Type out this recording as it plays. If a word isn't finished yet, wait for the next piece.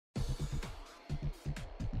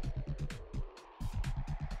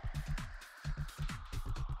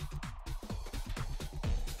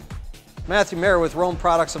Matthew Mayer with RÖHM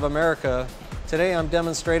Products of America. Today I'm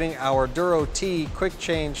demonstrating our DURO-T quick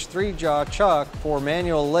change 3-jaw chuck for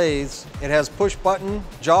manual lathes. It has push button,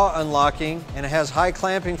 jaw unlocking, and it has high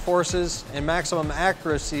clamping forces and maximum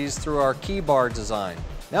accuracies through our key bar design.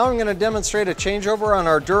 Now I'm going to demonstrate a changeover on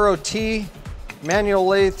our DURO-T manual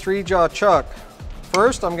lathe 3-jaw chuck.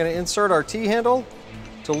 First, I'm going to insert our T-handle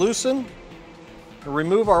to loosen and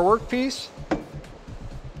remove our workpiece.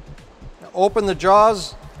 Open the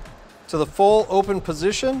jaws to the full open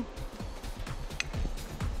position,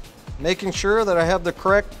 making sure that I have the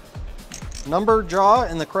correct number jaw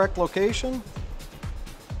in the correct location.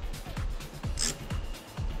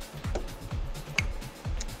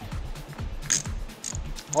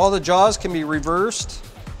 All the jaws can be reversed,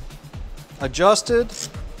 adjusted,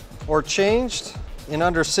 or changed in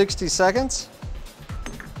under 60 seconds.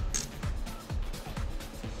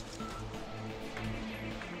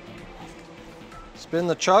 Spin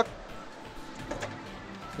the chuck,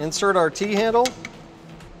 insert our T-handle,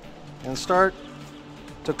 and start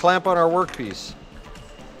to clamp on our workpiece.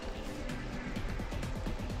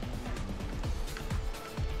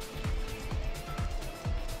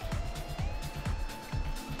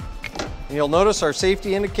 You'll notice our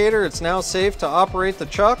safety indicator, it's now safe to operate the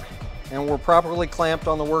chuck, and we're properly clamped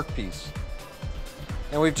on the workpiece.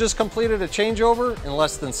 And we've just completed a changeover in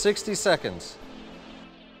less than 60 seconds.